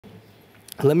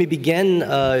Let me begin,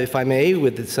 if I may,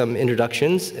 with some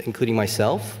introductions, including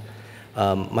myself.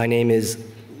 My name is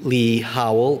Lee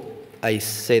Howell. I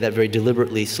say that very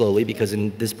deliberately, slowly, because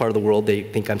in this part of the world, they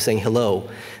think I'm saying hello.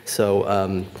 So,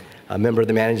 a member of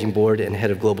the managing board and head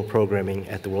of global programming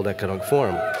at the World Economic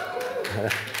Forum. You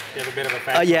have a bit of a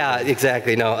fan yeah,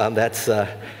 exactly. No, that's...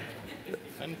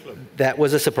 that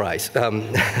was a surprise.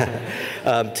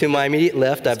 To my immediate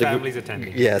left, I have family's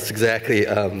attending. Yes, exactly.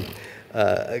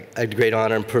 I had the great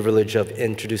honor and privilege of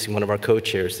introducing one of our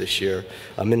co-chairs this year,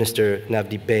 Minister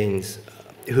Navdeep Bains,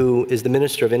 who is the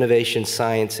Minister of Innovation,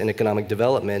 Science, and Economic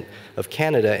Development of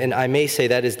Canada. And I may say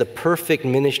that is the perfect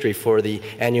ministry for the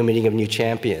annual meeting of new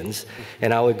champions.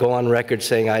 And I would go on record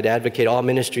saying I'd advocate all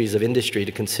ministries of industry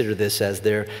to consider this as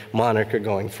their moniker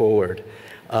going forward.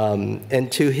 And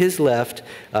to his left,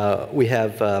 we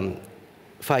have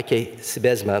Feike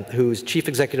Sijbesma, who's Chief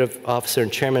Executive Officer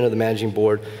and Chairman of the Managing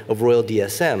Board of Royal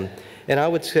DSM. And I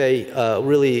would say,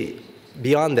 really,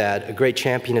 beyond that, a great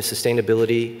champion of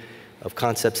sustainability, of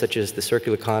concepts such as the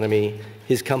circular economy.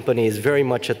 His company is very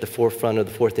much at the forefront of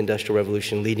the fourth industrial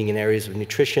revolution, leading in areas of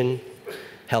nutrition,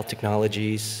 health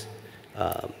technologies,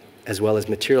 as well as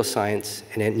material science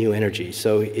and new energy.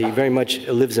 So he very much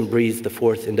lives and breathes the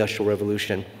fourth industrial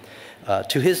revolution.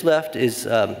 To his left is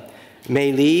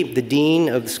Mei Li, the Dean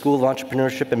of the School of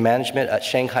Entrepreneurship and Management at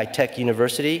ShanghaiTech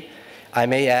University. I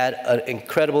may add an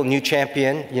incredible new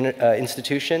champion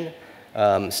institution,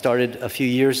 started a few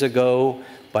years ago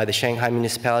by the Shanghai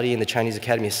Municipality and the Chinese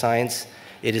Academy of Science.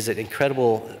 It is an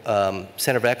incredible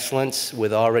center of excellence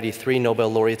with already 3 Nobel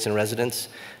laureates in residence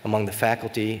among the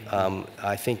faculty.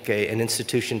 I think an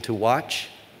institution to watch.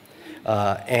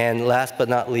 And last but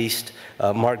not least,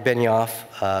 Marc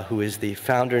Benioff, who is the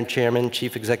founder and chairman,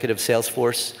 chief executive of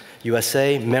Salesforce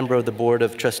USA, member of the board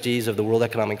of trustees of the World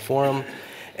Economic Forum.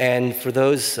 And for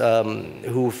those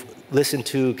who've listened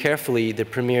to carefully the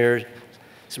premier's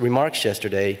remarks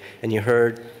yesterday, and you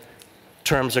heard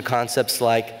terms or concepts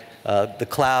like the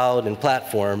cloud and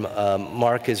platform,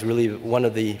 Marc is really one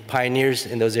of the pioneers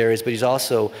in those areas, but he's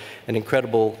also an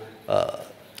incredible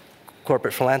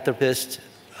corporate philanthropist,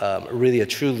 really a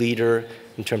true leader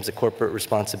in terms of corporate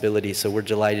responsibility, so we're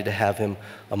delighted to have him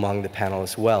among the panel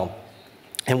as well.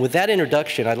 And with that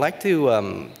introduction, I'd like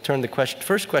to turn the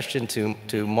first question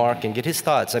to Marc and get his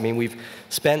thoughts. I mean, we've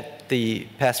spent the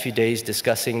past few days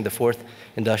discussing the fourth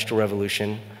industrial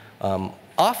revolution,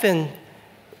 often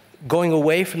going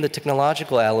away from the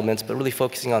technological elements, but really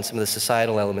focusing on some of the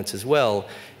societal elements as well.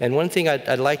 And one thing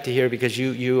I'd like to hear, because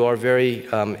you are very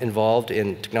involved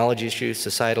in technology issues,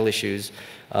 societal issues,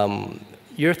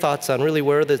 your thoughts on really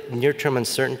where are the near-term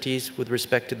uncertainties with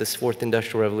respect to this fourth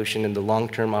industrial revolution and the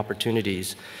long-term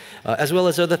opportunities, as well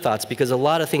as other thoughts, because a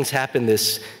lot of things happened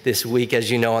this week,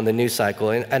 as you know, on the news cycle.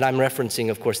 And I'm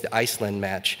referencing, of course, the Iceland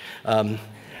match.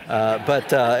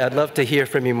 But I'd love to hear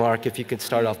from you, Marc, if you could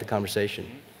start off the conversation.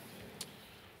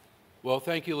 Well,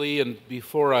 thank you, Lee. And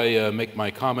before I make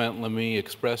my comment, let me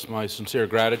express my sincere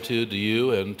gratitude to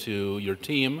you and to your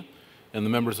team and the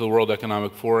members of the World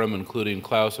Economic Forum, including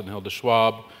Klaus and Hilde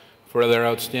Schwab, for their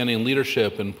outstanding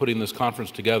leadership in putting this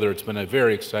conference together. It's been a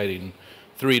very exciting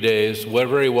 3 days,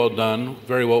 very well done,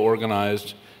 very well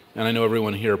organized, and I know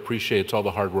everyone here appreciates all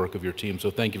the hard work of your team, so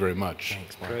thank you very much.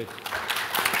 Thanks, Marc. Great.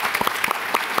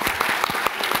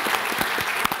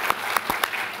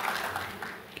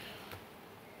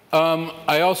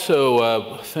 I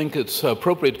also think it's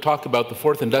appropriate to talk about the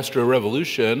fourth industrial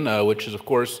revolution, which is, of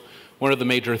course, one of the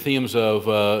major themes of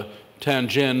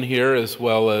Tianjin here, as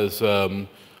well as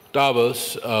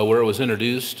Davos, where it was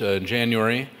introduced in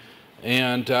January.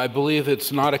 And I believe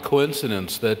it's not a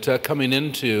coincidence that coming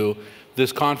into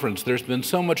this conference, there's been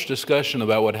so much discussion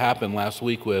about what happened last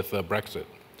week with Brexit.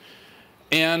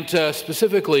 And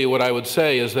specifically, what I would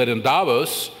say is that in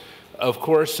Davos, of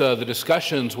course, the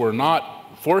discussions were not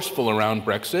forceful around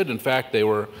Brexit. In fact, they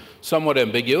were somewhat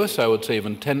ambiguous, I would say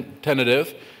even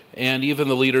tentative. And even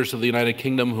the leaders of the United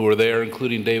Kingdom who were there,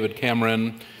 including David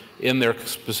Cameron, in their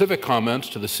specific comments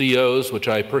to the CEOs, which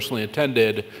I personally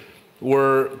attended,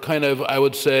 were kind of, I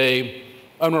would say,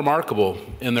 unremarkable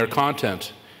in their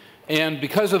content. And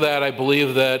because of that, I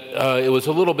believe that it was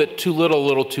a little bit too little, a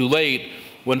little too late,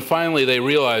 when finally they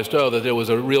realized, oh, that there was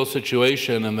a real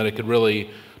situation and that it could really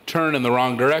turn in the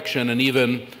wrong direction. And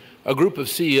even a group of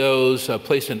CEOs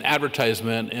placed an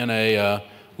advertisement in a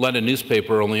London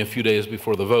newspaper only a few days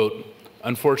before the vote.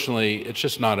 Unfortunately, it's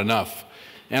just not enough.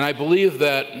 And I believe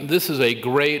that this is a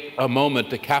great moment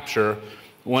to capture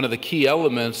one of the key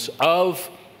elements of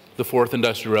the fourth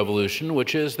industrial revolution,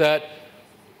 which is that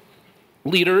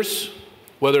leaders,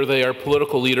 whether they are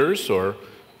political leaders or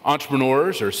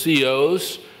entrepreneurs or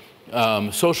CEOs,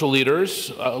 social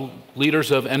leaders,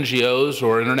 leaders of NGOs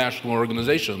or international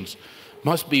organizations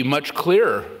must be much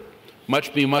clearer,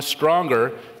 must be much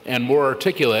stronger and more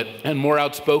articulate and more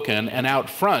outspoken and out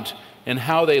front in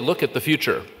how they look at the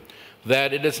future.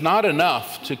 That it is not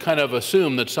enough to kind of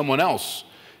assume that someone else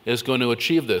is going to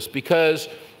achieve this, because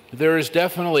there is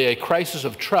definitely a crisis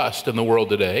of trust in the world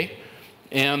today,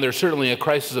 and there's certainly a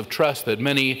crisis of trust that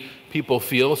many people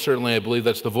feel. Certainly, I believe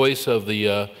that's the voice of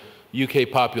the UK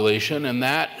population, and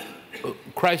that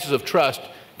crisis of trust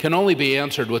can only be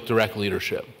answered with direct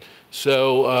leadership.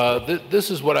 So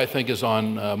this is what I think is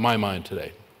on my mind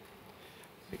today.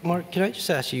 Marc, can I just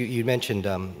ask you, you mentioned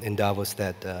in Davos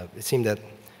that it seemed that,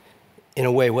 in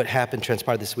a way, what happened,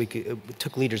 transpired this week, it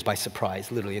took leaders by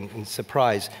surprise, literally, in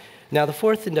surprise. Now, the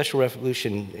fourth industrial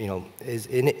revolution, is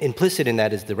implicit in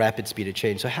that is the rapid speed of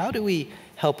change. So how do we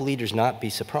help leaders not be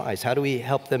surprised? How do we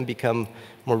help them become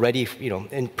more ready,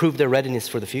 improve their readiness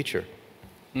for the future?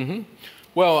 Mm-hmm.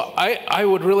 Well, I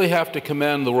would really have to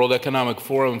commend the World Economic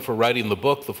Forum for writing the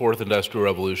book, The Fourth Industrial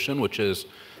Revolution, which is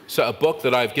a book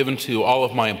that I've given to all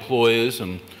of my employees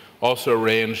and also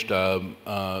arranged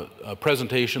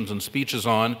presentations and speeches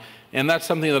on. And that's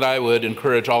something that I would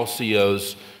encourage all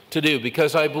CEOs to do,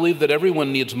 because I believe that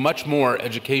everyone needs much more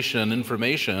education and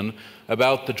information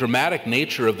about the dramatic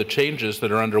nature of the changes that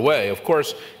are underway. Of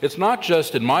course, it's not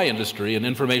just in my industry, in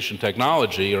information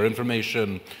technology or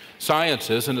information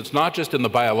sciences, and it's not just in the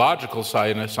biological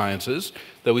sciences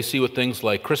that we see with things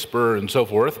like CRISPR and so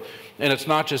forth, and it's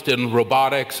not just in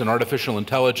robotics and artificial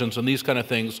intelligence and these kind of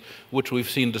things which we've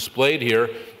seen displayed here.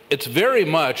 It's very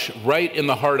much right in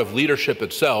the heart of leadership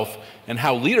itself, and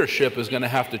how leadership is going to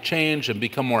have to change and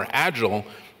become more agile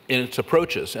in its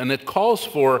approaches. And it calls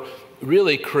for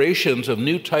really creations of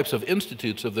new types of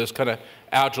institutes of this kind of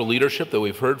agile leadership that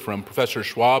we've heard from Professor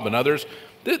Schwab and others.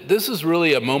 This is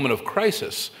really a moment of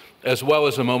crisis as well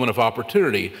as a moment of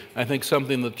opportunity. I think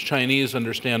something that the Chinese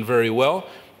understand very well,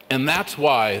 and that's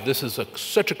why this is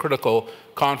such a critical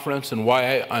conference and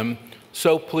why I'm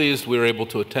so pleased we were able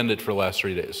to attend it for the last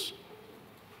 3 days.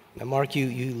 Now, Marc,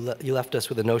 you left us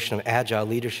with the notion of agile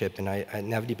leadership, and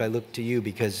Navdeep, I look to you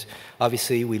because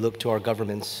obviously we look to our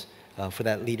governments for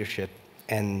that leadership,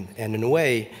 and in a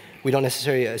way, we don't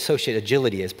necessarily associate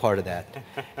agility as part of that.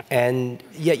 And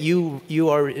yet you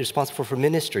are responsible for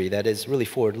ministry that is really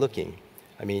forward-looking.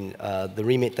 I mean, the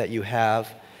remit that you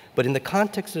have. But in the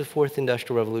context of the fourth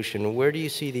industrial revolution, where do you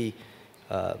see the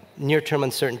near-term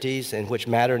uncertainties, and which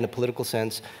matter in the political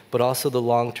sense, but also the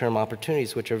long-term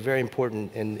opportunities, which are very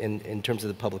important in terms of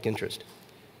the public interest?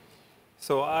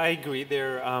 So I agree.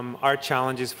 There are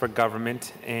challenges for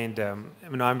government, and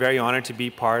I'm very honored to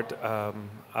be part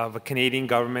of a Canadian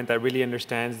government that really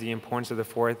understands the importance of the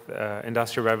fourth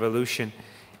industrial revolution.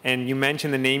 And you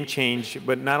mentioned the name change,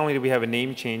 but not only did we have a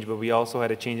name change, but we also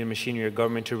had a change in machinery of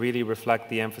government to really reflect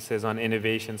the emphasis on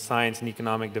innovation, science, and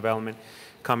economic development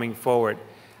coming forward.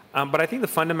 But I think the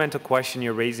fundamental question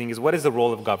you're raising is, what is the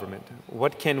role of government?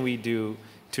 What can we do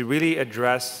to really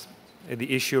address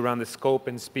the issue around the scope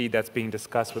and speed that's being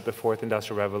discussed with the fourth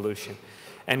industrial revolution?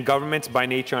 And governments by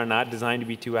nature are not designed to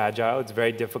be too agile. It's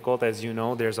very difficult, as you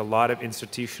know. There's a lot of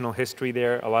institutional history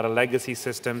there, a lot of legacy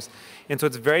systems. And so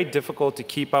it's very difficult to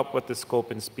keep up with the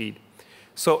scope and speed.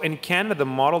 So in Canada, the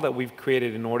model that we've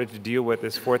created in order to deal with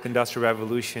this fourth industrial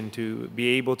revolution, to be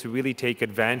able to really take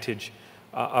advantage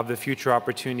of the future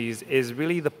opportunities, is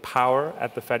really the power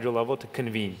at the federal level to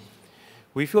convene.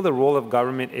 We feel the role of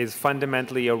government is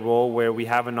fundamentally a role where we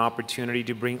have an opportunity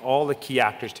to bring all the key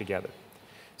actors together.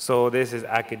 So this is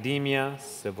academia,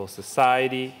 civil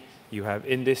society, you have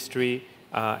industry,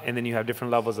 and then you have different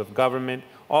levels of government,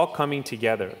 all coming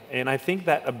together. And I think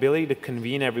that ability to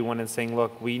convene everyone and saying,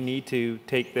 look, we need to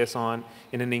take this on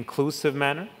in an inclusive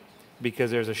manner,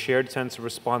 because there's a shared sense of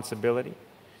responsibility,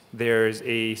 there's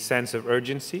a sense of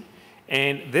urgency,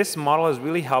 and this model has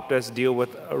really helped us deal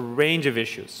with a range of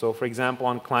issues. So for example,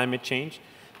 on climate change,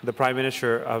 the Prime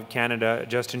Minister of Canada,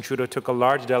 Justin Trudeau, took a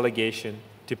large delegation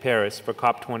to Paris for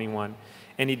COP21.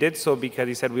 And he did so because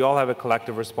he said we all have a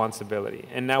collective responsibility.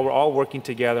 And now we're all working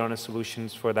together on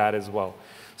solutions for that as well.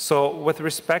 So with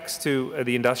respects to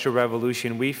the Industrial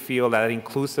Revolution, we feel that an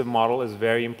inclusive model is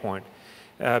very important.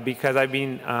 Because I've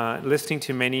been listening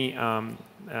to many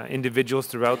individuals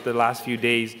throughout the last few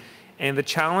days, and the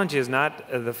challenge is not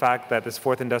the fact that this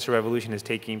fourth industrial revolution is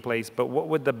taking place, but what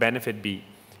would the benefit be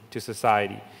to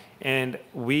society? And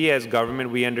we as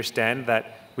government, we understand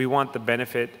that we want the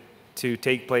benefit to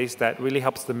take place that really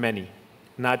helps the many,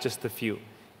 not just the few.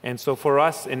 And so for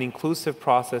us, an inclusive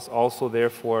process also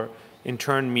therefore in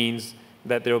turn means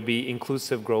that there will be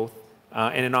inclusive growth,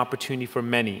 and an opportunity for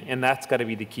many. And that's got to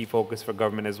be the key focus for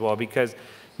government as well, because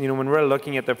when we're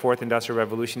looking at the fourth industrial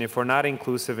revolution, if we're not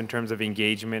inclusive in terms of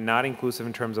engagement, not inclusive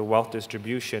in terms of wealth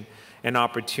distribution and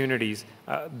opportunities,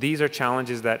 these are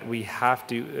challenges that we have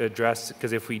to address,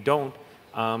 because if we don't,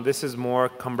 this is more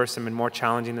cumbersome and more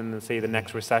challenging than, say, the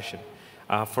next recession.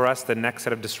 For us, the next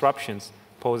set of disruptions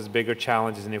poses bigger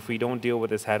challenges, and if we don't deal with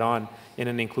this head on in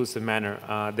an inclusive manner,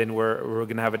 then we're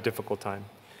going to have a difficult time.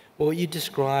 Well, you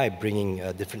describe bringing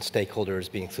different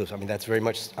stakeholders being inclusive. I mean, that's very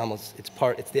much almost,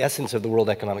 it's the essence of the World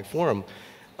Economic Forum.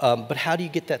 But how do you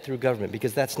get that through government?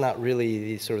 Because that's not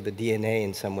really sort of the DNA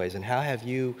in some ways. And how have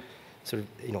you sort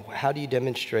of, how do you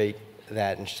demonstrate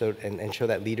that and show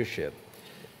that leadership?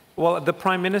 Well, the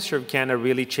Prime Minister of Canada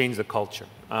really changed the culture,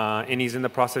 and he's in the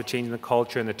process of changing the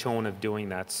culture and the tone of doing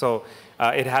that. So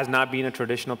it has not been a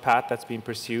traditional path that's been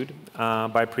pursued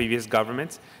by previous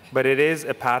governments, but it is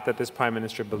a path that this Prime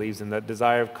Minister believes in, the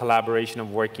desire of collaboration,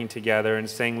 of working together and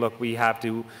saying, look, we have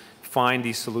to find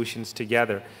these solutions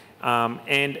together.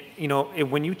 When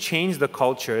you change the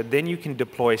culture, then you can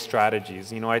deploy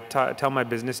strategies. I tell my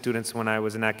business students when I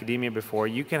was in academia before,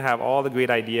 you can have all the great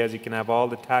ideas, you can have all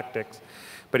the tactics,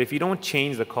 but if you don't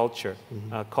change the culture,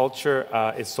 culture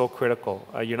is so critical.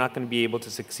 You're not going to be able to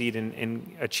succeed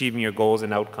in achieving your goals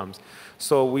and outcomes.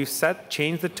 So we've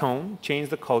changed the tone, changed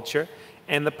the culture,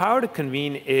 and the power to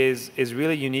convene is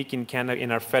really unique in Canada in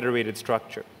our federated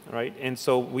structure, right? And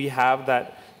so we have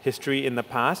that history in the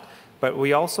past, but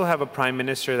we also have a Prime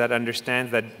Minister that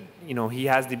understands that he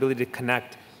has the ability to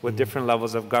connect with different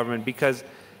levels of government, because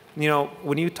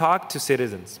when you talk to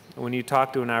citizens, when you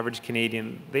talk to an average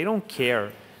Canadian, they don't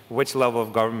care which level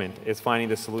of government is finding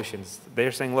the solutions.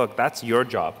 They're saying, look, that's your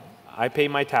job. I pay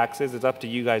my taxes. It's up to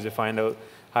you guys to find out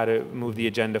how to move the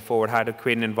agenda forward, how to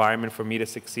create an environment for me to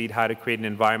succeed, how to create an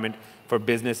environment for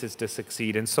businesses to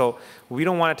succeed. And so we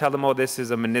don't want to tell them, oh, this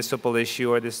is a municipal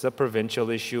issue, or this is a provincial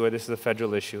issue, or this is a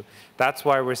federal issue. That's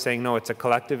why we're saying, no, it's a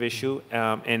collective issue,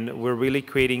 and we're really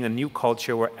creating a new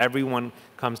culture where everyone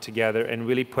comes together and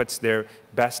really puts their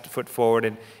best foot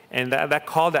forward. And that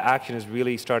call to action is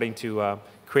really starting to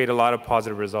create a lot of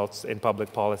positive results in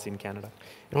public policy in Canada.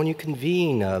 And when you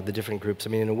convene the different groups, I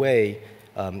mean, in a way,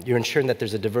 you're ensuring that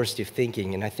there's a diversity of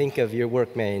thinking. And I think of your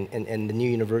work, May, in the new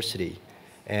university.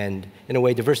 And in a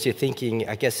way, diversity of thinking,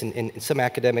 I guess in some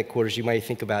academic quarters, you might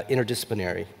think about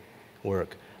interdisciplinary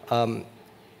work. Again,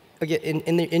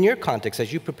 in your context,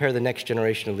 as you prepare the next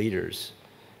generation of leaders,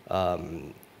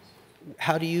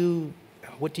 what do you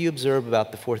observe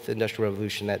about the fourth industrial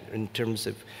revolution that in terms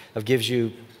of gives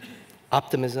you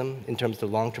optimism in terms of the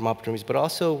long-term opportunities, but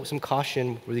also some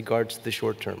caution with regards to the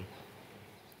short term?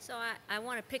 So I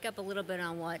want to pick up a little bit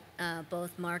on what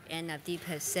both Marc and Navdeep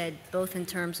has said, both in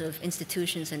terms of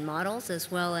institutions and models, as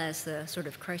well as the sort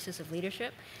of crisis of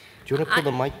leadership. Do you want to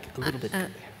pull the mic a little bit?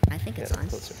 I think it's on.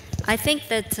 Closer. I think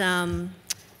that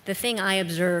the thing I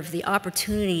observe, the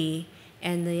opportunity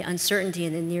and the uncertainty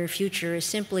in the near future is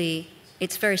simply,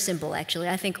 it's very simple actually.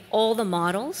 I think all the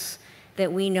models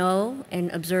that we know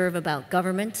and observe about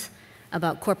government,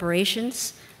 about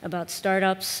corporations, about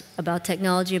startups, about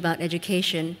technology, about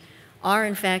education, are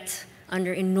in fact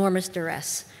under enormous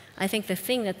duress. I think the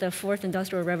thing that the fourth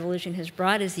industrial revolution has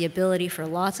brought is the ability for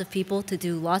lots of people to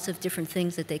do lots of different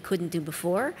things that they couldn't do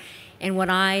before. And what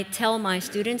I tell my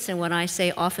students and what I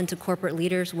say often to corporate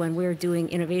leaders when we're doing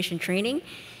innovation training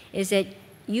is that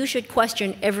you should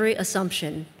question every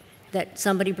assumption that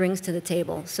somebody brings to the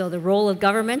table. So the role of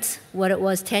government, what it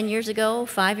was 10 years ago,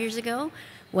 5 years ago,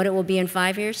 what it will be in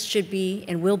 5 years should be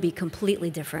and will be completely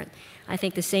different. I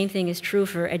think the same thing is true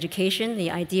for education. The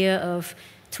idea of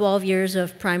 12 years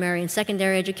of primary and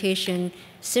secondary education,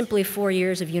 simply 4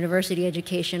 years of university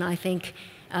education, I think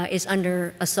is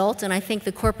under assault. And I think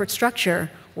the corporate structure,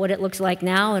 what it looks like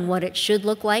now and what it should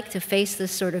look like to face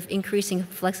this sort of increasing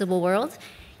flexible world,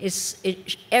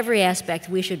 every aspect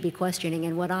we should be questioning.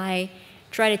 And what I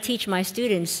try to teach my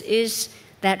students is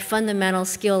that fundamental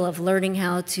skill of learning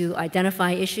how to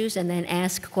identify issues and then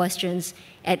ask questions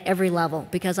at every level,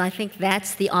 because I think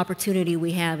that's the opportunity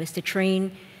we have, is to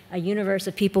train a universe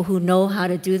of people who know how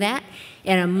to do that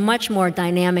in a much more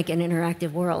dynamic and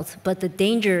interactive world. But the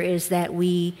danger is that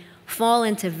we fall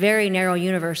into very narrow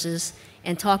universes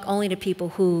and talk only to people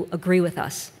who agree with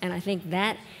us. And I think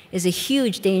that is a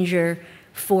huge danger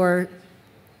for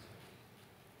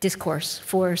discourse,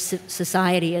 for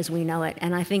society as we know it.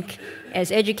 And I think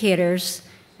as educators,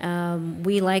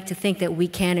 we like to think that we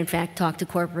can, in fact, talk to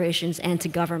corporations and to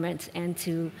government and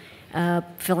to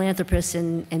philanthropists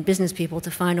and business people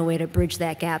to find a way to bridge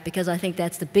that gap, because I think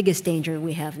that's the biggest danger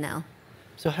we have now.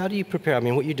 So how do you prepare? I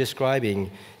mean, what you're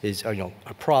describing is, are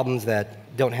problems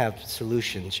that don't have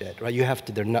solutions yet, right? You have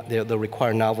to, they'll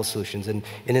require novel solutions. And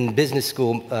in business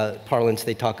school parlance,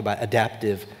 they talk about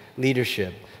adaptive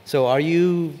leadership. So are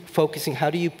you focusing,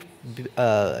 how do you,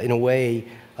 in a way,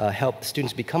 help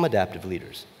students become adaptive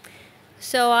leaders?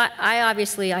 So I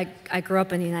obviously grew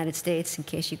up in the United States, in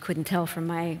case you couldn't tell from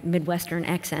my Midwestern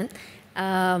accent.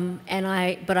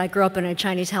 But I grew up in a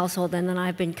Chinese household, and then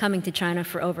I've been coming to China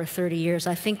for over 30 years.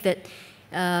 I think that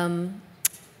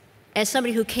as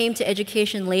somebody who came to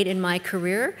education late in my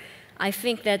career, I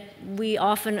think that we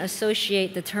often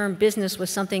associate the term business with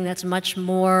something that's much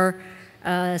more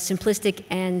simplistic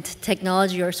and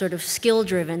technology or sort of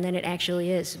skill-driven than it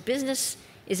actually is. Business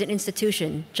is an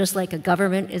institution, just like a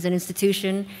government is an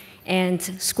institution, and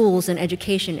schools and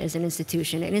education is an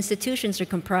institution. And institutions are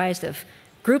comprised of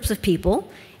groups of people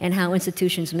and how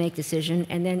institutions make decisions,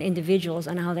 and then individuals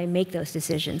and how they make those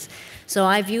decisions. So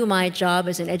I view my job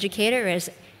as an educator as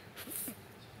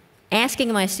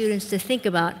asking my students to think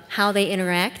about how they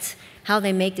interact, how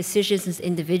they make decisions as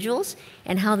individuals,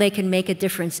 and how they can make a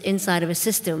difference inside of a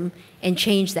system and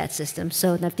change that system.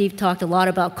 So Navdeep talked a lot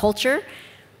about culture.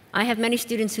 I have many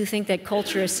students who think that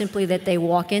culture is simply that they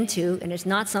walk into, and it's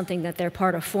not something that they're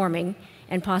part of forming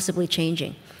and possibly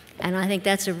changing. And I think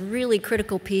that's a really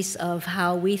critical piece of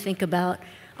how we think about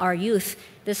our youth.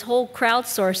 This whole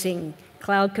crowdsourcing,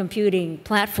 cloud computing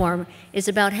platform is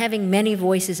about having many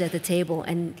voices at the table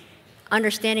and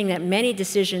understanding that many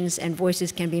decisions and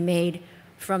voices can be made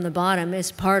from the bottom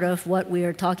is part of what we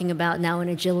are talking about now in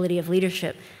agility of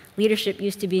leadership. Leadership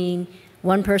used to be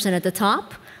one person at the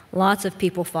top, lots of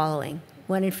people following,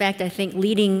 when in fact I think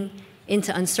leading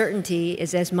into uncertainty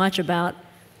is as much about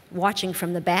watching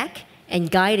from the back and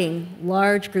guiding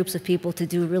large groups of people to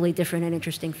do really different and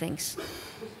interesting things.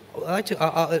 I'd like to,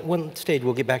 at one stage,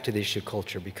 we'll get back to the issue of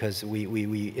culture, because we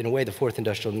in a way, the fourth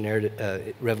industrial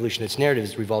revolution, its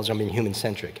narrative revolves around being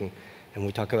human-centric. And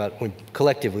we talk about,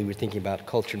 collectively, we're thinking about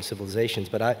culture and civilizations.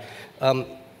 But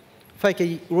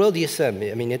Feike, Royal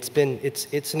DSM, I mean,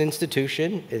 it's an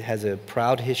institution. It has a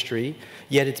proud history,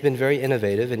 yet it's been very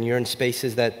innovative, and you're in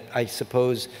spaces that I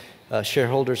suppose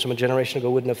shareholders from a generation ago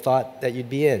wouldn't have thought that you'd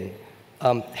be in.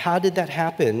 How did that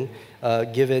happen,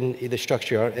 given the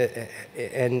structure,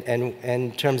 and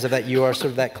in terms of that you are sort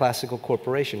of that classical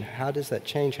corporation? How does that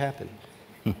change happen?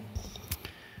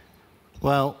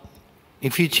 Well,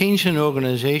 if you change an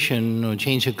organization or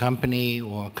change a company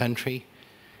or a country,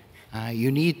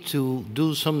 you need to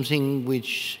do something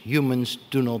which humans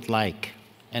do not like,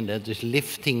 and that is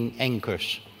lifting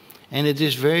anchors. And it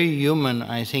is very human,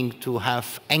 I think, to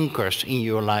have anchors in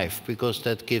your life, because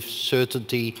that gives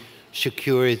certainty,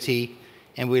 security,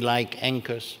 and we like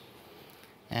anchors.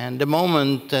 And the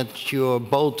moment that your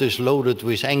boat is loaded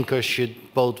with anchors, your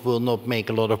boat will not make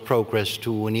a lot of progress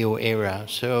to a new era.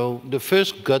 So the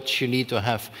first guts you need to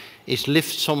have is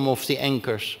lift some of the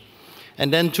anchors.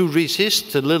 And then to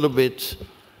resist a little bit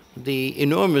the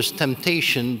enormous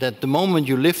temptation that the moment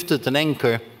you lifted an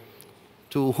anchor,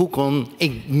 to hook on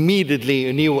immediately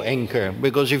a new anchor.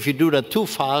 Because if you do that too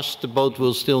fast, the boat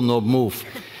will still not move.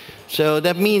 So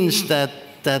that means that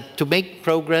to make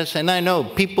progress, and I know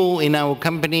people in our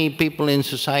company, people in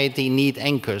society need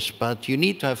anchors, but you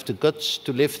need to have the guts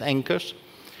to lift anchors.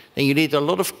 And you need a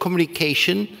lot of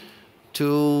communication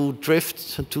to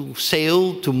drift, to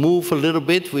sail, to move a little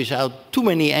bit without too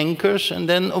many anchors. And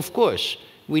then, of course,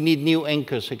 we need new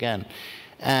anchors again.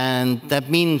 And that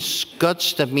means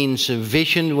guts, that means a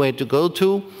vision where to go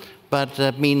to, but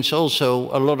that means also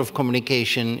a lot of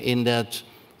communication in that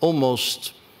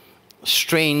almost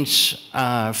strange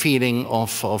feeling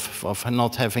of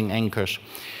not having anchors.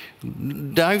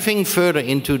 Diving further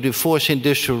into the fourth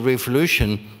industrial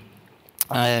revolution,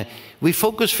 we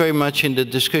focus very much in the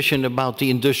discussion about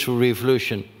the industrial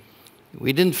revolution.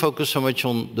 We didn't focus so much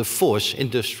on the fourth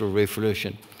industrial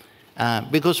revolution,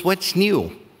 because what's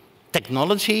new?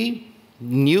 Technology,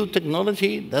 new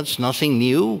technology, that's nothing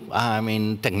new. I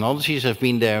mean, technologies have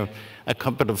been there a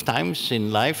couple of times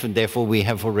in life, and therefore we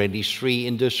have already 3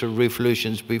 industrial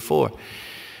revolutions before.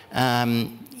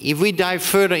 If we dive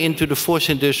further into the fourth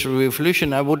industrial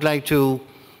revolution, I would like to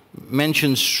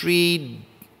mention 3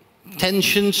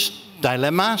 tensions,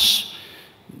 dilemmas,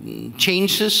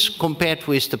 changes compared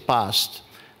with the past.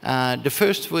 The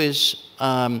first was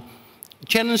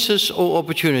challenges or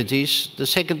opportunities. The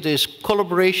second is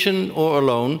collaboration or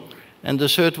alone. And the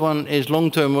third one is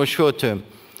long-term or short-term.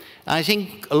 I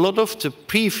think a lot of the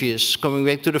previous, coming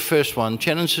back to the first one,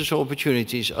 challenges or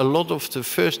opportunities, a lot of the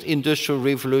first industrial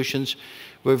revolutions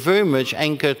were very much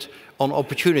anchored on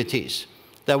opportunities.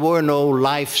 There were no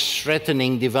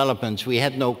life-threatening developments. We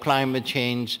had no climate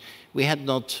change. We had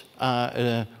not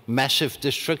massive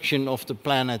destruction of the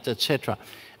planet, etc.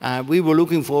 We were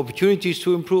looking for opportunities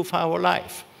to improve our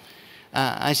life.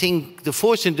 I think the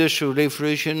fourth industrial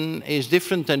revolution is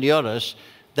different than the others,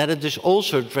 that it is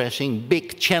also addressing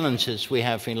big challenges we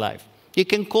have in life. You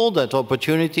can call that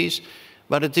opportunities,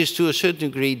 but it is to a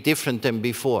certain degree different than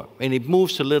before. And it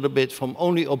moves a little bit from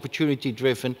only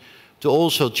opportunity-driven to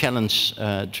also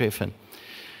challenge-driven.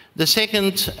 The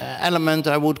second element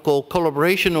I would call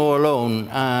collaboration or alone.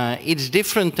 It's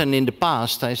different than in the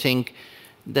past, I think,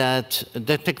 that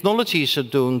the technologies are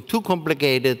doing too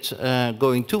complicated,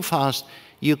 going too fast.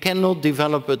 You cannot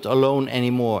develop it alone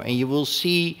anymore. And you will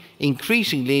see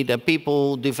increasingly that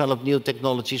people develop new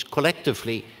technologies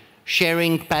collectively,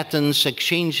 sharing patents,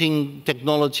 exchanging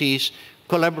technologies,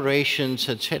 collaborations,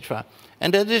 etc.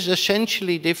 And that is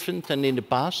essentially different than in the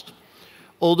past.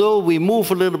 Although we move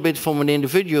a little bit from an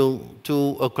individual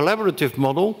to a collaborative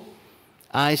model,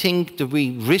 I think the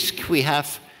risk we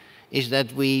have is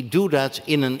that we do that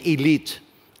in an elite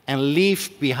and leave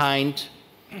behind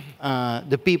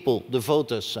the people, the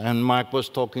voters. And Marc was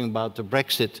talking about the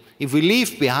Brexit. If we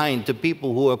leave behind the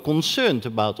people who are concerned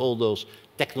about all those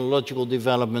technological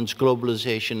developments,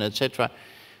 globalization, etc.,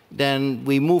 then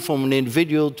we move from an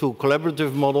individual to a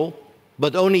collaborative model,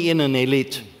 but only in an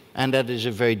elite. And that is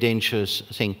a very dangerous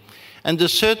thing. And the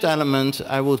third element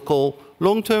I would call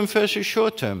long-term versus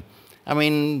short-term. I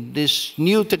mean, these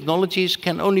new technologies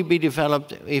can only be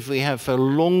developed if we have a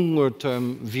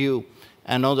longer-term view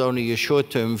and not only a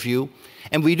short-term view.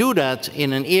 And we do that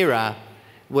in an era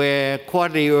where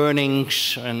quarterly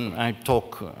earnings, and I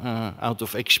talk out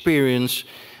of experience,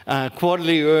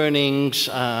 quarterly earnings,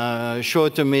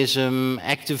 short-termism,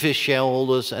 activist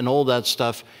shareholders, and all that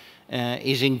stuff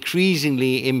is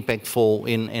increasingly impactful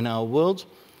in our world,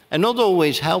 and not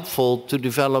always helpful to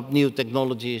develop new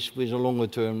technologies with a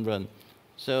longer-term run.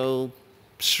 So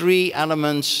 3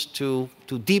 elements to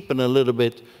deepen a little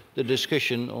bit the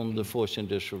discussion on the fourth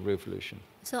industrial revolution.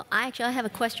 So I have a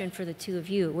question for the two of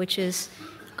you, which is,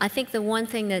 I think the one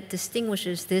thing that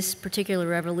distinguishes this particular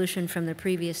revolution from the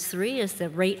previous 3 is the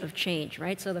rate of change,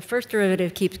 right? So the first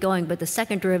derivative keeps going, but the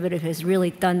second derivative has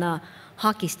really done the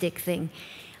hockey stick thing.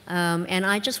 And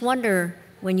I just wonder,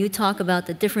 when you talk about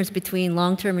the difference between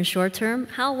long-term and short-term,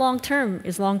 how long-term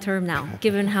is long-term now,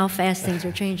 given how fast things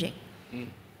are changing?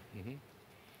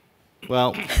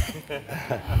 Well,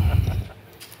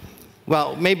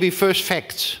 well, maybe first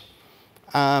facts.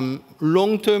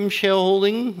 Long-term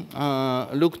shareholding,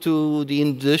 look to the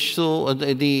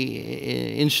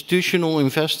institutional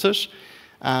investors.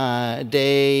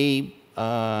 They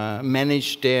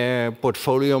manage their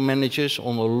portfolio managers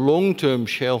on a long-term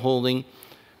shareholding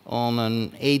on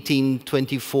an 18,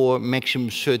 24, maximum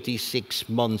 36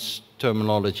 months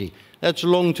terminology. That's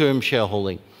long-term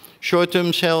shareholding.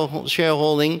 Short-term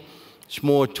shareholding, it's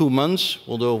more 2 months,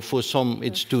 although for some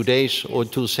it's 2 days or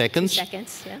 2 seconds. 2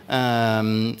 seconds, yeah.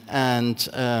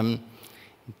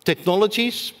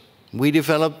 Technologies, we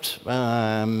developed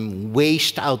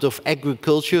waste out of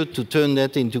agriculture to turn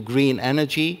that into green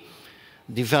energy.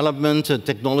 Development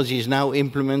technology is now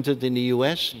implemented in the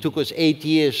US. Took us 8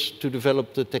 years to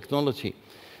develop the technology.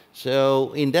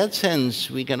 So in that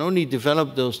sense, we can only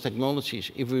develop those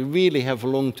technologies if we really have a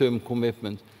long-term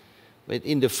commitment. But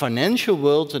in the financial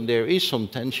world, and there is some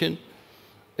tension,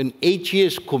 an 8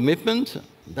 years commitment,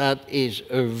 that is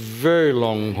a very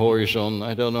long horizon.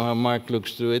 I don't know how Marc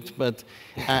looks through it, but,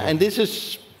 and this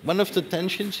is one of the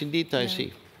tensions indeed I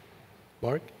see.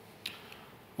 Marc?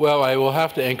 Well, I will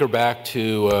have to anchor back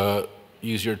to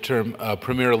use your term,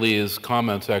 Premier Lee's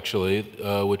comments, actually,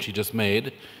 which he just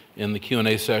made in the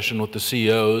Q&A session with the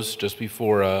CEOs just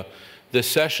before this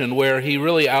session, where he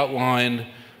really outlined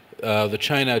the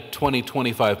China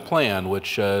 2025 plan,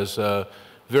 which is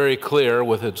very clear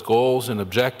with its goals and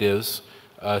objectives,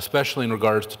 especially in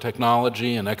regards to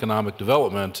technology and economic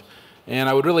development. And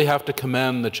I would really have to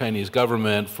commend the Chinese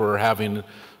government for having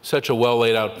such a well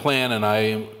laid out plan, and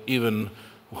I even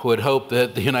would hope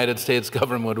that the United States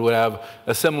government would have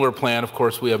a similar plan. Of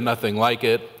course, we have nothing like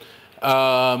it.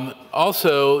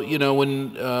 Also, you know,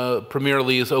 when Premier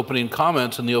Lee's opening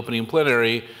comments in the opening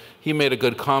plenary, he made a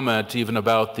good comment even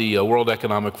about the World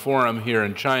Economic Forum here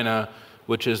in China,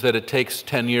 which is that it takes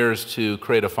 10 years to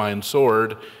create a fine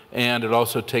sword, and it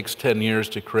also takes 10 years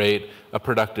to create a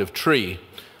productive tree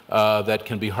that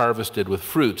can be harvested with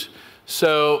fruit.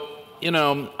 So, you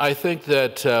know, I think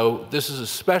that this is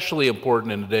especially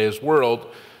important in today's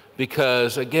world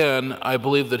because, again, I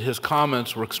believe that his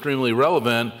comments were extremely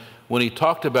relevant when he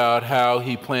talked about how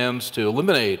he plans to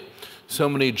eliminate so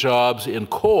many jobs in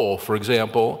coal, for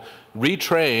example,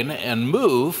 retrain and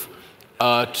move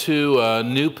to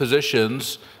new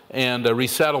positions and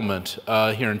resettlement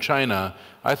here in China.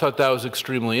 I thought that was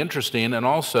extremely interesting, and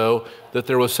also that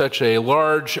there was such a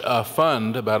large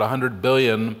fund, about $100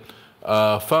 billion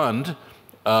fund,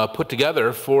 put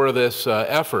together for this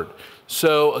effort.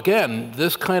 So again,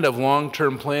 this kind of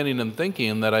long-term planning and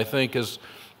thinking that I think is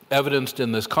evidenced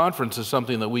in this conference is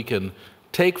something that we can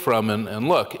take from and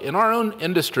look. In our own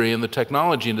industry, in the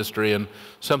technology industry, and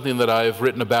something that I've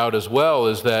written about as well,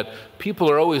 is that people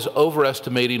are always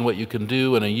overestimating what you can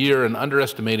do in a year and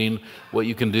underestimating what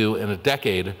you can do in a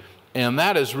decade. And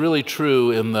that is really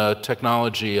true in the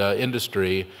technology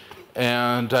industry.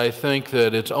 And I think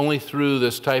that it's only through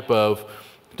this type of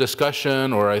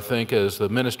discussion, or I think, as the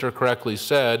minister correctly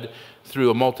said, through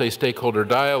a multi-stakeholder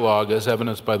dialogue, as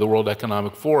evidenced by the World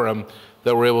Economic Forum,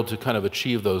 that we're able to kind of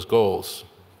achieve those goals.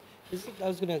 I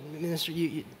was going to, Minister,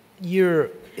 you're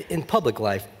in public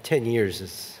life, 10 years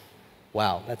is,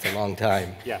 wow, that's a long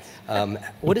time. Yes.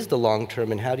 What is the long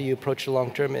term, and how do you approach the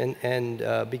long term?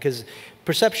 And because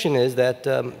perception is that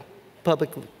public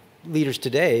leaders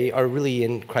today are really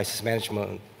in crisis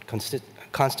management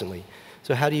constantly.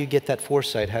 So how do you get that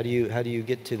foresight? How do you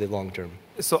get to the long term?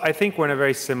 So I think we're in a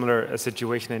very similar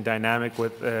situation and dynamic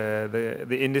with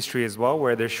the industry as well,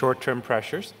 where there's short-term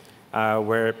pressures,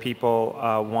 where people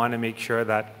want to make sure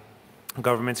that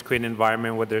governments create an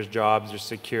environment where there's jobs, there's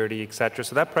security, et cetera.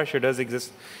 So that pressure does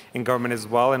exist in government as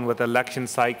well. And with election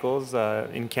cycles,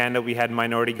 in Canada, we had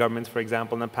minority governments, for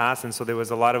example, in the past. And so there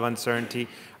was a lot of uncertainty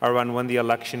around when the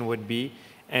election would be.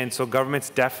 And so governments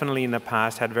definitely in the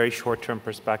past had very short-term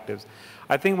perspectives.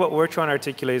 I think what we're trying to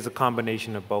articulate is a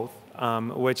combination of both,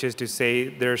 which is to say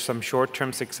there's some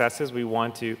short-term successes we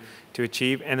want to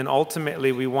achieve, and then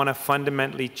ultimately we want to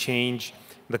fundamentally change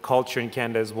the culture in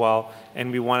Canada as well,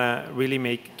 and we want to really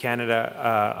make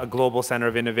Canada a global center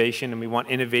of innovation, and we want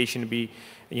innovation to be,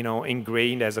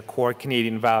 ingrained as a core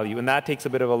Canadian value, and that takes a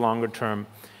bit of a longer-term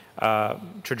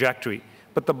trajectory.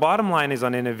 But the bottom line is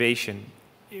on innovation.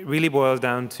 It really boils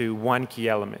down to one key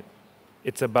element.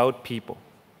 It's about people.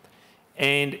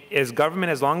 And as government,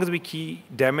 as long as we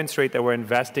demonstrate that we're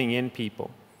investing in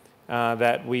people,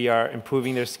 that we are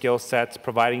improving their skill sets,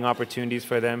 providing opportunities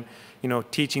for them,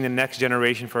 teaching the next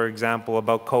generation, for example,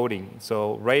 about coding.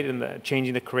 So right in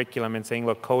changing the curriculum and saying,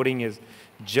 look, coding is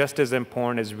just as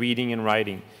important as reading and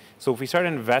writing. So if we start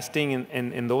investing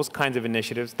in those kinds of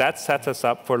initiatives, that sets us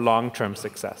up for long-term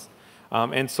success.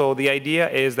 And so the idea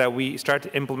is that we start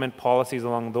to implement policies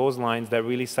along those lines that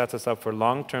really sets us up for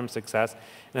long-term success,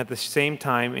 and at the same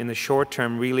time, in the short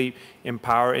term, really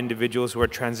empower individuals who are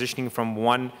transitioning from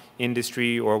one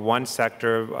industry or one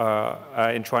sector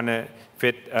and trying to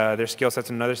fit their skill sets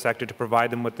in another sector to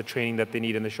provide them with the training that they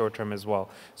need in the short term as well.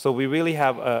 So we really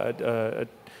have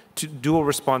dual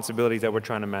responsibilities that we're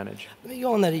trying to manage. Let me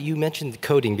go on that. You mentioned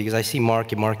coding, because I see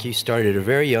Marc, and Marc, you started at a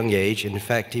very young age. In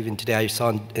fact, even today I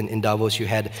saw in Davos you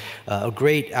had a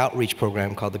great outreach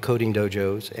program called the Coding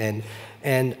Dojos.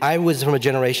 And I was from a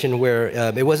generation where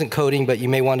it wasn't coding, but you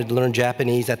may wanted to learn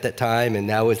Japanese at that time, and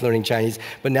now I was learning Chinese.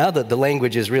 But now the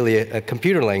language is really a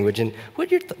computer language. And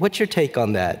what's your take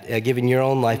on that, given your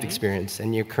own life experience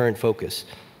and your current focus?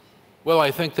 Well,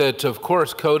 I think that, of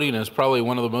course, coding is probably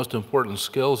one of the most important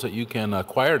skills that you can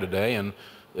acquire today, and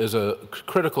is a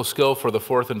critical skill for the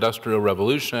fourth industrial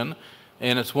revolution.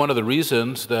 And it's one of the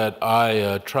reasons that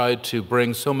I tried to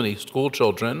bring so many school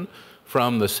children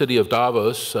from the city of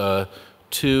Davos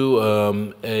to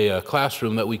a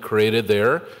classroom that we created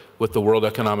there with the World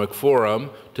Economic Forum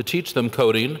to teach them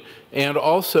coding. And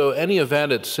also any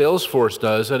event that Salesforce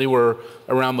does anywhere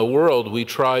around the world, we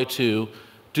try to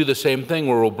do the same thing,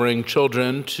 where we'll bring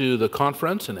children to the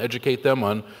conference and educate them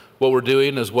on what we're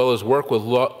doing, as well as work with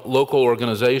local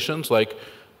organizations like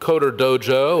Coder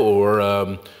Dojo, or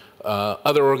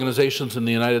other organizations in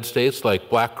the United States like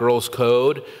Black Girls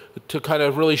Code, to kind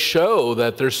of really show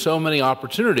that there's so many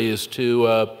opportunities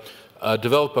to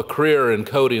develop a career in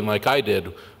coding like I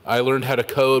did. I learned how to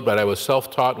code, but I was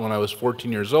self-taught when I was 14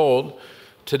 years old.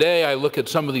 Today I look at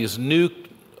some of these new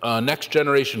next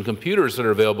generation computers that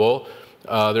are available.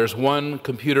 There's one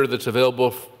computer that's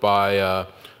available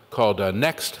called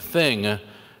Next Thing,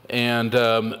 and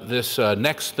this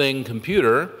Next Thing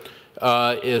computer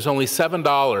is only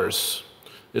 $7.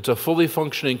 It's a fully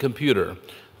functioning computer.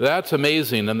 That's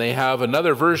amazing, and they have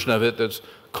another version of it that's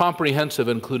comprehensive,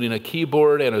 including a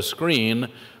keyboard and a screen,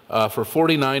 for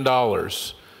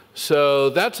 $49. So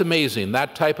that's amazing.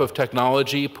 That type of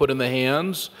technology put in the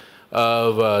hands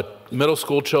of middle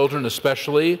school children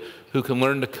especially, who can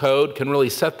learn to code, can really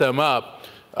set them up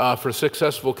for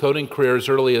successful coding careers as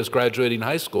early as graduating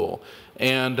high school.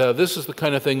 And this is the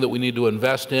kind of thing that we need to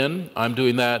invest in. I'm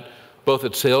doing that both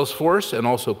at Salesforce and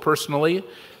also personally.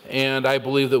 And I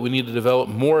believe that we need to develop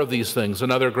more of these things.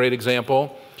 Another great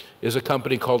example is a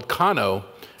company called Kano,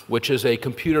 which is a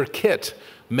computer kit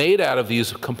made out of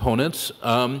these components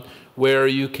where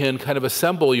you can kind of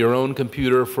assemble your own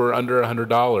computer for under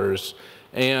 $100.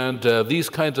 And these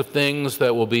kinds of things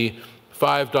that will be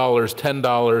 $5, $10,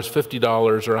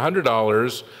 $50, or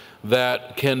 $100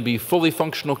 that can be fully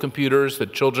functional computers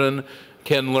that children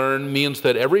can learn means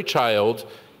that every child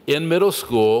in middle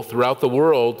school throughout the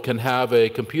world can have a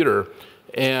computer.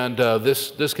 And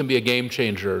this can be a game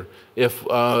changer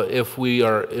if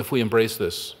we embrace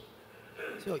this.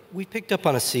 So we picked up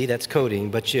on a C, that's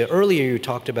coding, but earlier you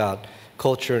talked about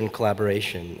culture and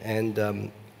collaboration,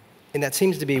 and that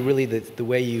seems to be really the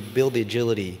way you build the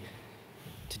agility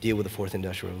to deal with the fourth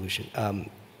industrial revolution.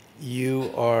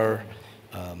 You are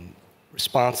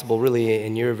responsible really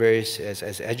in your various,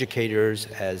 as educators,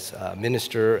 as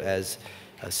minister, as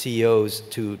CEOs,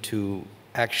 to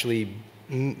actually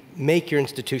make your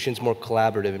institutions more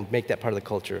collaborative and make that part of the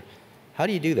culture. How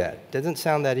do you do that? Doesn't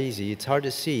sound that easy. It's hard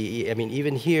to see. I mean,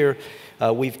 even here,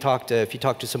 we've talked, if you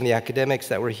talk to some of the academics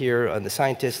that were here, and the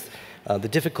scientists, the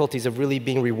difficulties of really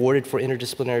being rewarded for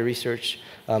interdisciplinary research,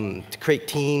 to create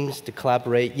teams, to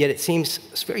collaborate, yet it seems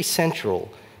very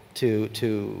central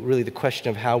to really the question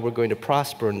of how we're going to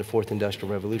prosper in the fourth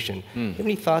industrial revolution. Do you have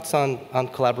any thoughts on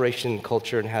collaboration and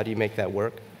culture, and how do you make that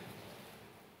work?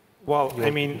 Well, I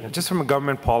mean, just from a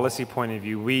government policy point of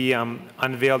view, we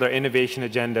unveiled our innovation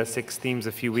agenda, 6 themes,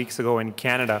 a few weeks ago in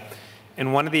Canada.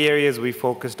 And one of the areas we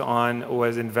focused on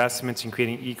was investments in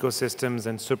creating ecosystems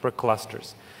and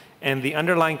superclusters. And the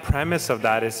underlying premise of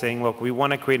that is saying, look, we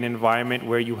want to create an environment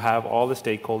where you have all the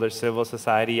stakeholders, civil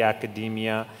society,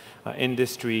 academia,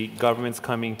 industry, governments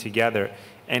coming together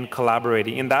and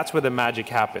collaborating. And that's where the magic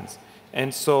happens.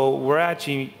 And so we're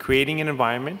actually creating an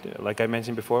environment, like I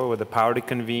mentioned before, with the power to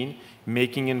convene,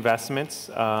 making investments,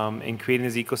 and creating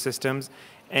these ecosystems.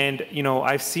 And you know,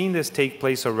 I've seen this take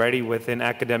place already within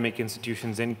academic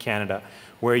institutions in Canada,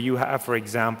 where you have, for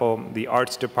example, the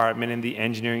arts department and the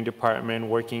engineering department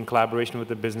working in collaboration with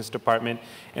the business department.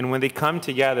 And when they come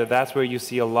together, that's where you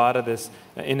see a lot of this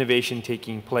innovation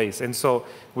taking place. And so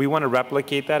we want to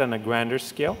replicate that on a grander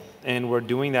scale. And we're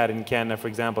doing that in Canada, for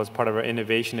example, as part of our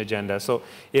innovation agenda. So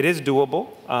it is doable.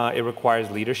 It requires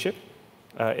leadership.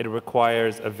 It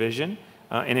requires a vision.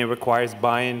 And it requires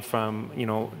buy-in from, you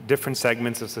know, different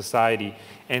segments of society.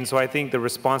 And so I think the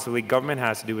responsibility government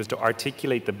has to do is to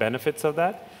articulate the benefits of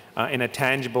that in a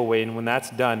tangible way. And when that's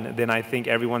done, then I think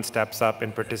everyone steps up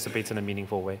and participates in a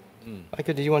meaningful way.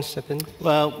 Feike, did you want to step in?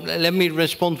 Well, let me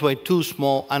respond with 2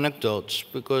 small anecdotes,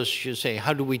 because you say,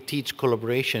 how do we teach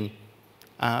collaboration?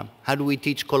 How do we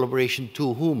teach collaboration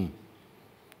to whom?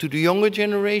 To the younger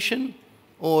generation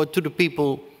or to the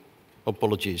people,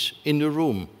 apologies, in the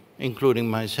room, including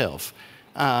myself?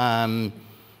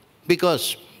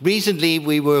 Because recently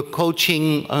we were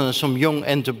coaching some young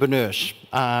entrepreneurs,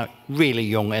 really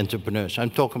young entrepreneurs.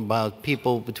 I'm talking about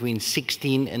people between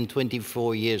 16 and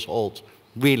 24 years old,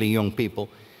 really young people.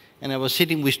 And I was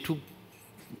sitting with 2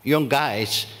 young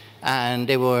guys, and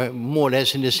they were more or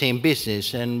less in the same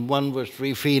business, and one was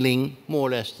revealing more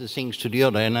or less the things to the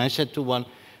other. And I said to one,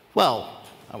 well,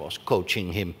 I was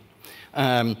coaching him,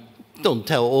 don't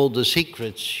tell all the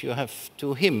secrets you have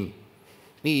to him.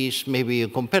 He's maybe a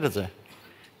competitor.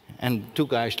 And 2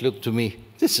 guys looked to me,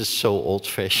 this is so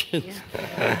old-fashioned.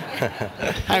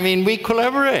 Yeah. I mean, we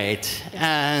collaborate.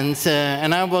 And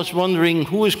I was wondering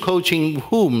who is coaching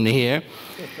whom here.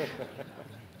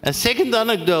 A second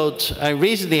anecdote I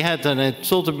recently had, and I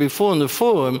told it before in the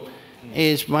forum,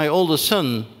 is my oldest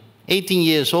son, 18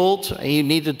 years old. He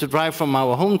needed to drive from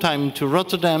our hometown to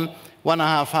Rotterdam,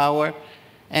 1.5 hours.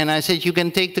 And I said, you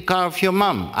can take the car of your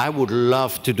mom. I would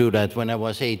love to do that when I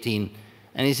was 18.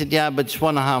 And he said, yeah, but it's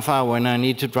 1.5 hours, and I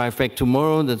need to drive back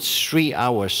tomorrow. That's 3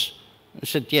 hours. I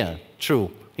said, yeah,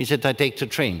 true. He said, I take the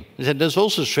train. I said, that's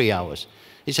also 3 hours.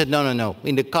 He said, no, no, no.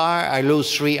 In the car, I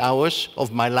lose 3 hours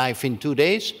of my life in 2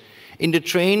 days. In the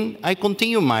train, I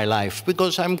continue my life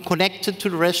because I'm connected to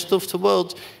the rest of the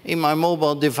world in my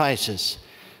mobile devices.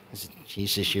 I said,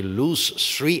 Jesus, you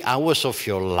lose 3 hours of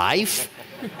your life?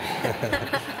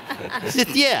 I said,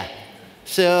 yeah.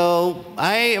 So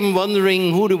I am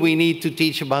wondering, who do we need to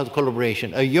teach about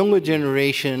collaboration? A younger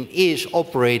generation is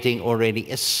operating already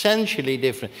essentially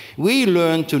different. We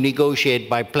learn to negotiate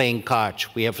by playing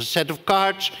cards. We have a set of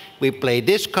cards. We play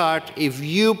this card. If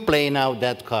you play now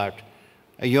that card,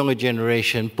 a younger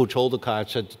generation puts all the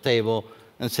cards at the table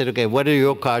and said, okay, what are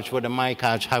your cards, what are my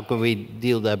cards, how can we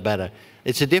deal that better?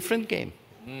 It's a different game.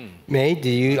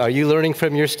 May, are you learning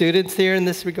from your students here in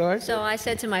this regard? So I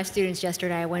said to my students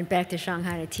yesterday, I went back to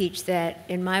Shanghai to teach, that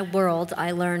in my world,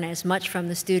 I learn as much from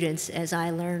the students as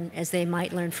they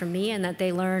might learn from me, and that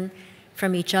they learn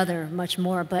from each other much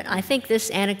more. But I think this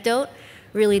anecdote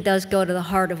really does go to the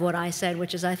heart of what I said,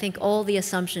 which is I think all the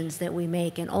assumptions that we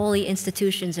make and all the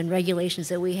institutions and regulations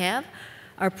that we have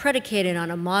are predicated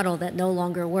on a model that no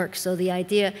longer works. So the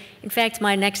idea, in fact,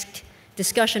 my next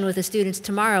discussion with the students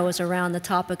tomorrow is around the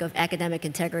topic of academic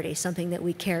integrity, something that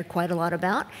we care quite a lot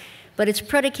about. But it's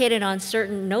predicated on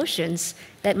certain notions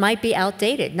that might be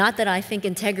outdated. Not that I think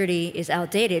integrity is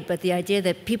outdated, but the idea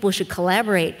that people should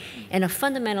collaborate in a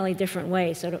fundamentally different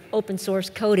way, sort of open source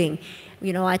coding.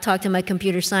 You know, I talk to my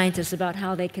computer scientists about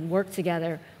how they can work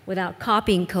together without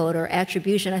copying code or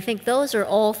attribution. I think those are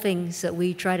all things that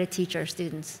we try to teach our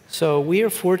students. So we are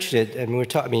fortunate, and we're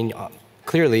talking, I mean,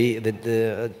 clearly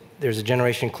there's a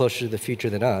generation closer to the future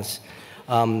than us.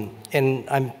 And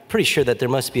I'm pretty sure that there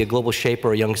must be a global shaper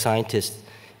or a young scientist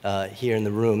here in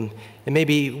the room. And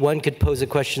maybe one could pose a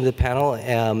question to the panel,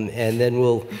 and then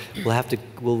we'll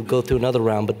go through another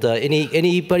round. But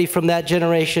anybody from that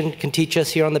generation can teach us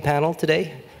here on the panel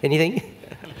today? Anything?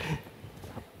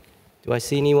 Do I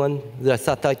see anyone? I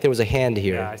thought like there was a hand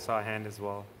here. Yeah, I saw a hand as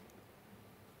well.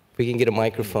 If we can get a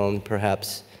microphone,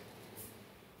 perhaps.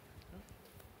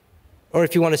 Or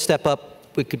if you want to step up,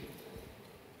 we could.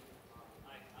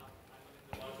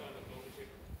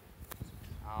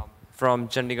 From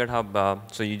Chandigarh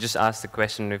Hub, so you just asked the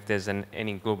question if there's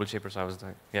any global shapers. I was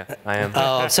like, yeah, I am.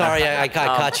 Oh, sorry, I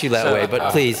caught you that way,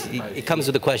 but please, it comes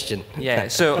with a question. Yeah,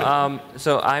 so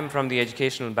I'm from the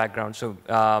educational background, so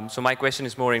my question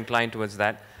is more inclined towards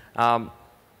that.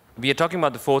 We are talking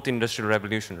about the fourth industrial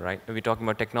revolution, right? We're talking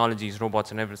about technologies, robots,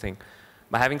 and everything.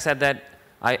 But having said that,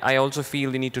 I also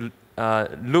feel we need to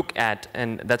look at,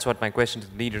 and that's what my question to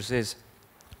the leaders is,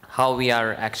 how we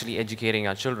are actually educating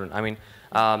our children. I mean,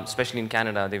 especially in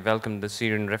Canada, they welcomed the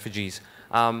Syrian refugees.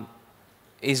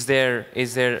 Is there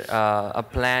a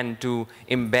plan to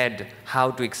embed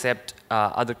how to accept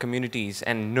other communities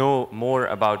and know more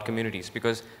about communities?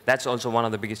 Because that's also one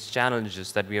of the biggest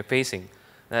challenges that we are facing.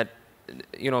 That,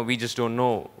 you know, we just don't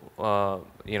know,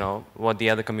 you know, what the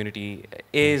other community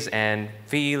is and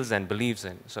feels and believes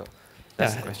in. So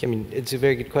that's the question. I mean, it's a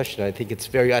very good question. I think it's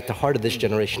very at the heart of this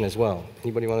generation as well.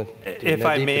 Anybody want to? If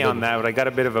I may on that, but I got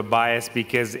a bit of a bias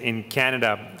because in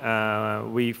Canada,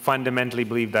 we fundamentally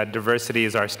believe that diversity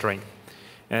is our strength.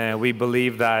 We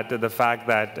believe that the fact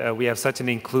that we have such an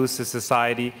inclusive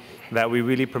society, that we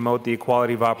really promote the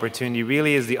equality of opportunity,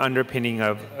 really is the underpinning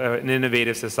of an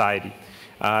innovative society.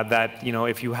 That, you know,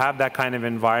 if you have that kind of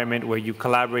environment where you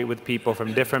collaborate with people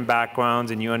from different backgrounds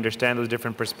and you understand those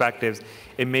different perspectives,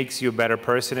 it makes you a better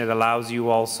person. It allows you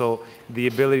also the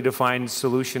ability to find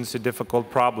solutions to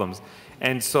difficult problems.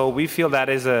 And so we feel that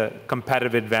is a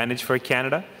competitive advantage for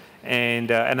Canada.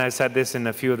 And I said this in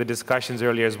a few of the discussions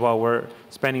earlier as well. We're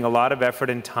spending a lot of effort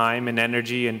and time and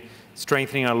energy in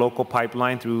strengthening our local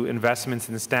pipeline through investments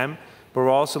in STEM. But we're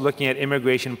also looking at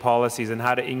immigration policies and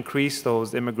how to increase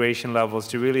those immigration levels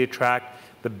to really attract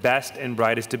the best and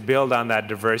brightest to build on that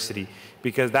diversity.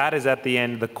 Because that is at the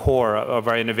end the core of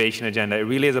our innovation agenda. It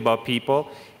really is about people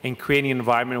and creating an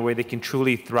environment where they can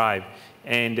truly thrive.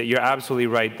 And you're absolutely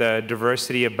right, the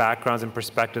diversity of backgrounds and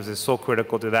perspectives is so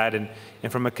critical to that. And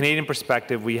from a Canadian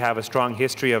perspective, we have a strong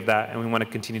history of that, and we want to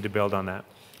continue to build on that.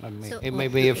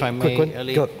 Maybe if I may,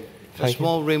 Ellie, a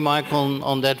small remark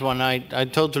on that one. I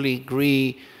totally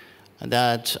agree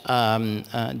that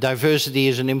diversity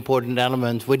is an important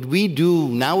element. What we do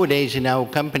nowadays in our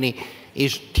company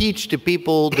is teach the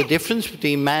people the difference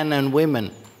between men and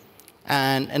women.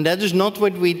 And that is not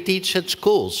what we teach at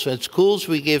schools. At schools,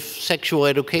 we give sexual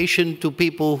education to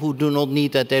people who do not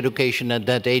need that education at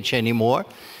that age anymore.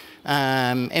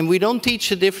 And we don't teach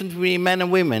the difference between men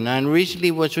and women. And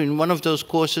recently was in one of those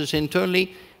courses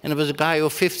internally, and there was a guy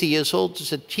of 50 years old who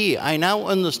said, gee, I now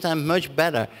understand much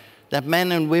better that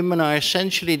men and women are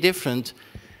essentially different.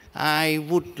 I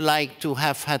would like to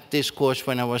have had this course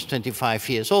when I was 25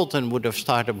 years old and would have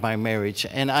started my marriage.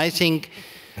 And I think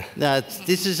that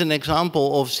this is an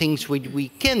example of things which we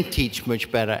can teach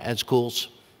much better at schools.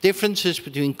 Differences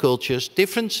between cultures,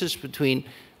 differences between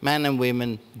men and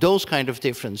women, those kind of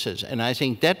differences. And I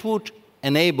think that would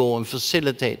enable and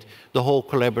facilitate the whole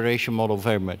collaboration model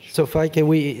very much. So Feike,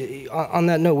 on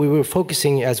that note, we were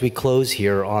focusing as we close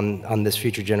here on this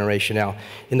future generation. Now,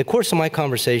 in the course of my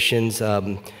conversations,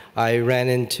 I ran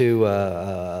into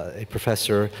a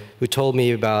professor who told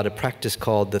me about a practice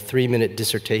called the 3-minute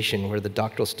dissertation, where the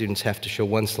doctoral students have to show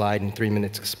one slide and 3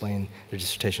 minutes explain their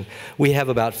dissertation. We have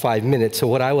about 5 minutes, so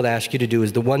what I would ask you to do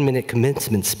is the 1-minute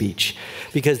commencement speech,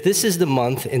 because this is the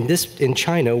month in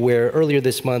China where earlier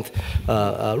this month,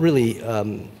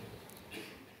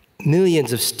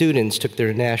 millions of students took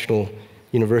their national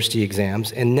university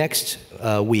exams, and next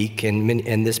week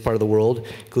in this part of the world,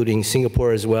 including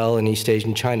Singapore as well, and East Asia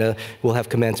and China, we'll have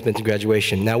commencement and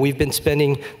graduation. Now, we've been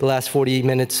spending the last 40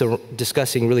 minutes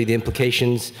discussing really the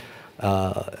implications,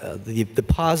 the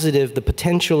positive, the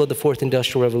potential of the fourth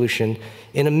industrial revolution.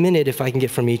 In a minute, if I can get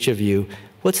from each of you,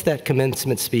 what's that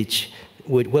commencement speech?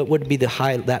 What would be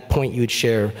that point you would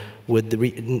share with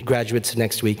the graduates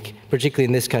next week, particularly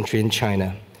in this country, in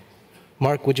China?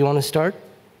 Marc, would you want to start?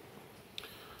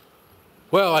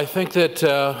 Well, I think that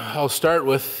I'll start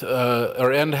with,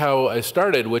 or end how I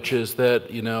started, which is that,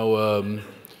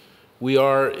 we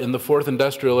are in the fourth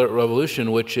industrial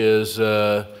revolution, which is,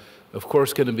 of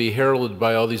course, going to be heralded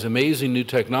by all these amazing new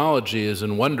technologies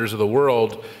and wonders of the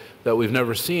world that we've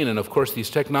never seen. And of course, these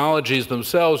technologies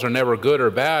themselves are never good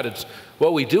or bad. It's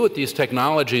what we do with these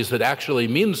technologies that actually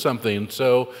means something.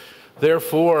 So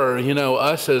therefore,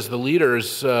 us as the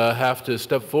leaders have to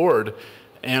step forward,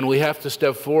 and we have to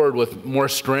step forward with more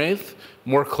strength,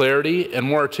 more clarity, and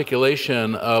more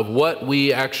articulation of what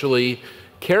we actually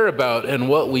care about and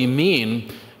what we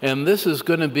mean. And this is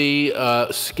going to be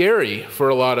scary for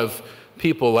a lot of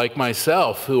people like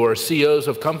myself who are CEOs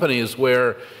of companies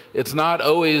where it's not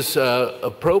always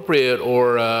appropriate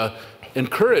or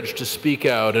encouraged to speak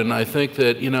out. And I think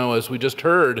that, as we just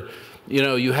heard,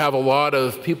 you have a lot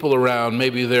of people around,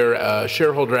 maybe they're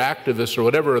shareholder activists or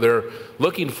whatever, they're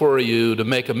looking for you to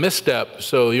make a misstep,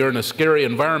 so you're in a scary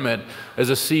environment as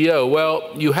a CEO.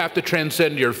 Well, you have to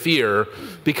transcend your fear,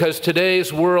 because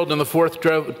today's world in the fourth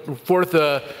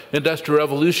industrial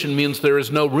revolution means there is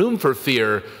no room for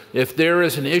fear. If there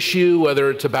is an issue,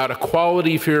 whether it's about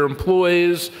equality for your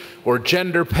employees, or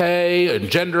gender pay and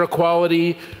gender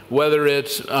equality, whether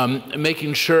it's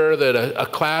making sure that a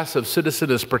class of citizen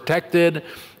is protected,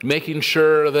 making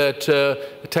sure that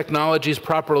technology is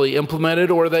properly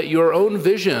implemented, or that your own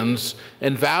visions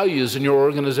and values in your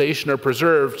organization are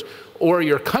preserved, or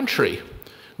your country,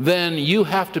 then you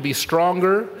have to be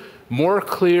stronger, more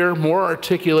clear, more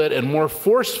articulate, and more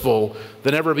forceful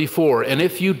than ever before. And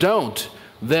if you don't,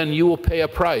 then you will pay a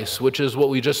price, which is what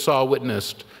we just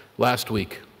witnessed last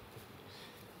week.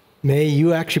 May,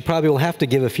 you actually probably will have to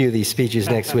give a few of these speeches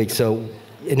next week, so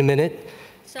in a minute.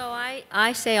 So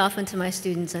I say often to my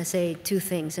students, I say two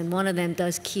things, and one of them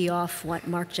does key off what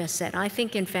Marc just said. I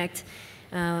think, in fact,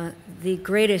 the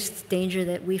greatest danger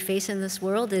that we face in this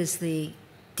world is the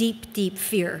deep, deep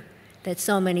fear that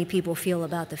so many people feel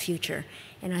about the future.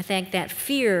 And I think that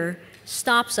fear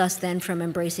stops us then from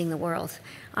embracing the world.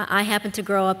 I happened to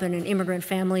grow up in an immigrant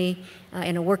family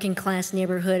in a working class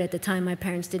neighborhood. At the time, my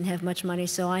parents didn't have much money,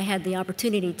 so I had the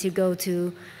opportunity to go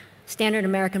to standard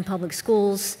American public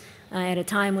schools at a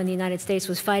time when the United States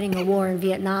was fighting a war in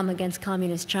Vietnam against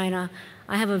communist China.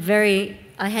 I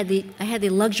had the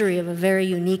luxury of a very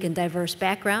unique and diverse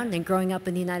background in growing up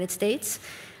in the United States,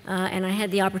 and I had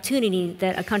the opportunity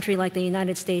that a country like the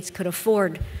United States could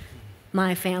afford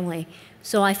my family.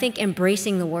 So I think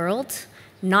embracing the world,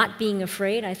 not being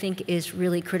afraid, I think is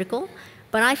really critical.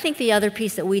 But I think the other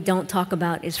piece that we don't talk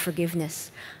about is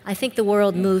forgiveness. I think the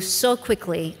world moves so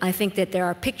quickly. I think that there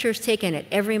are pictures taken at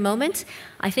every moment.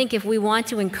 I think if we want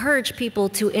to encourage people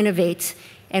to innovate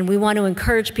and we want to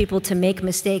encourage people to make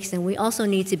mistakes, then we also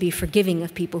need to be forgiving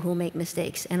of people who make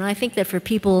mistakes. And I think that for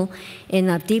people in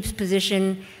Navdeep's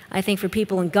position, I think for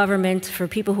people in government, for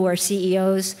people who are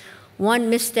CEOs, one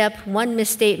misstep, one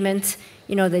misstatement,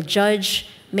 the judge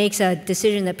makes a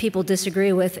decision that people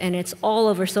disagree with, and it's all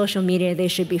over social media. They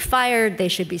should be fired, they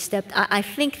should be stepped. I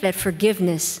think that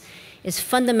forgiveness is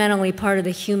fundamentally part of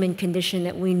the human condition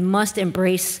that we must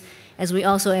embrace, as we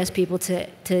also ask people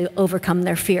to overcome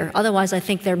their fear. Otherwise, I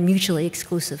think they're mutually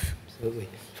exclusive. Absolutely.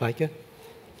 Feike?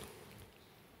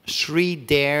 3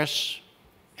 dares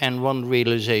and 1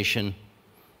 realization.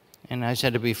 And I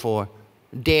said it before,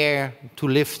 dare to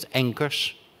lift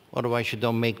anchors, otherwise you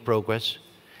don't make progress.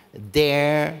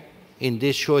 Dare, in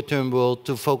this short-term world,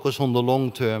 to focus on the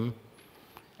long term,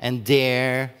 and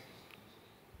dare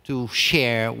to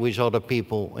share with other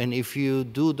people. And if you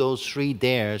do those 3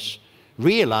 dares,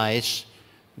 realize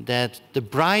that the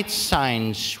bright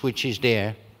science which is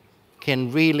there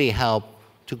can really help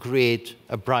to create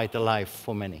a brighter life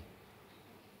for many.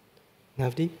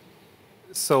 Navdeep?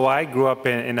 So I grew up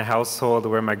in a household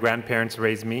where my grandparents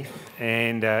raised me,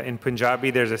 and in Punjabi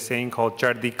there's a saying called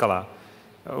chardi kala,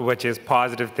 which is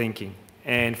positive thinking.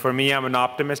 And for me, I'm an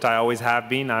optimist. I always have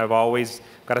been. I've always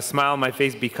got a smile on my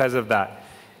face because of that.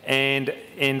 And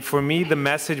for me, the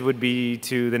message would be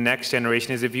to the next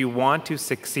generation is if you want to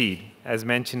succeed, as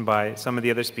mentioned by some of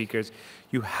the other speakers,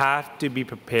 you have to be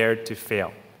prepared to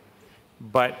fail.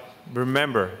 But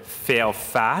remember, fail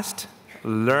fast,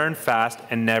 learn fast,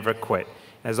 and never quit.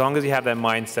 As long as you have that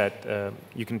mindset,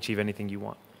 you can achieve anything you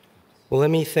want. Well,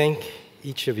 let me thank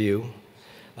each of you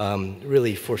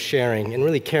really for sharing and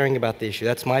really caring about the issue.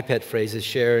 That's my pet phrase, is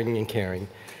sharing and caring.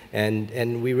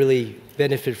 And we really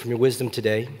benefit from your wisdom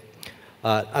today.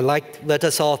 Let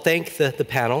us all thank the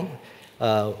panel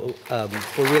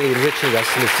for really enriching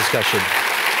us in this discussion.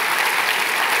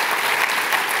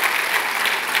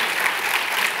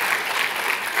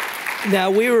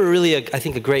 Now, we were really, I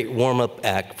think, a great warm-up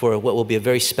act for what will be a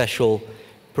very special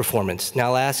performance. Now,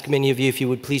 I'll ask many of you if you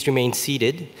would please remain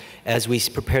seated as we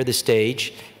prepare the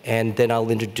stage, and then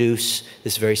I'll introduce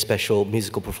this very special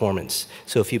musical performance.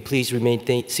 So if you please remain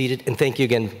seated, and thank you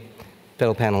again,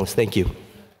 fellow panelists. Thank you.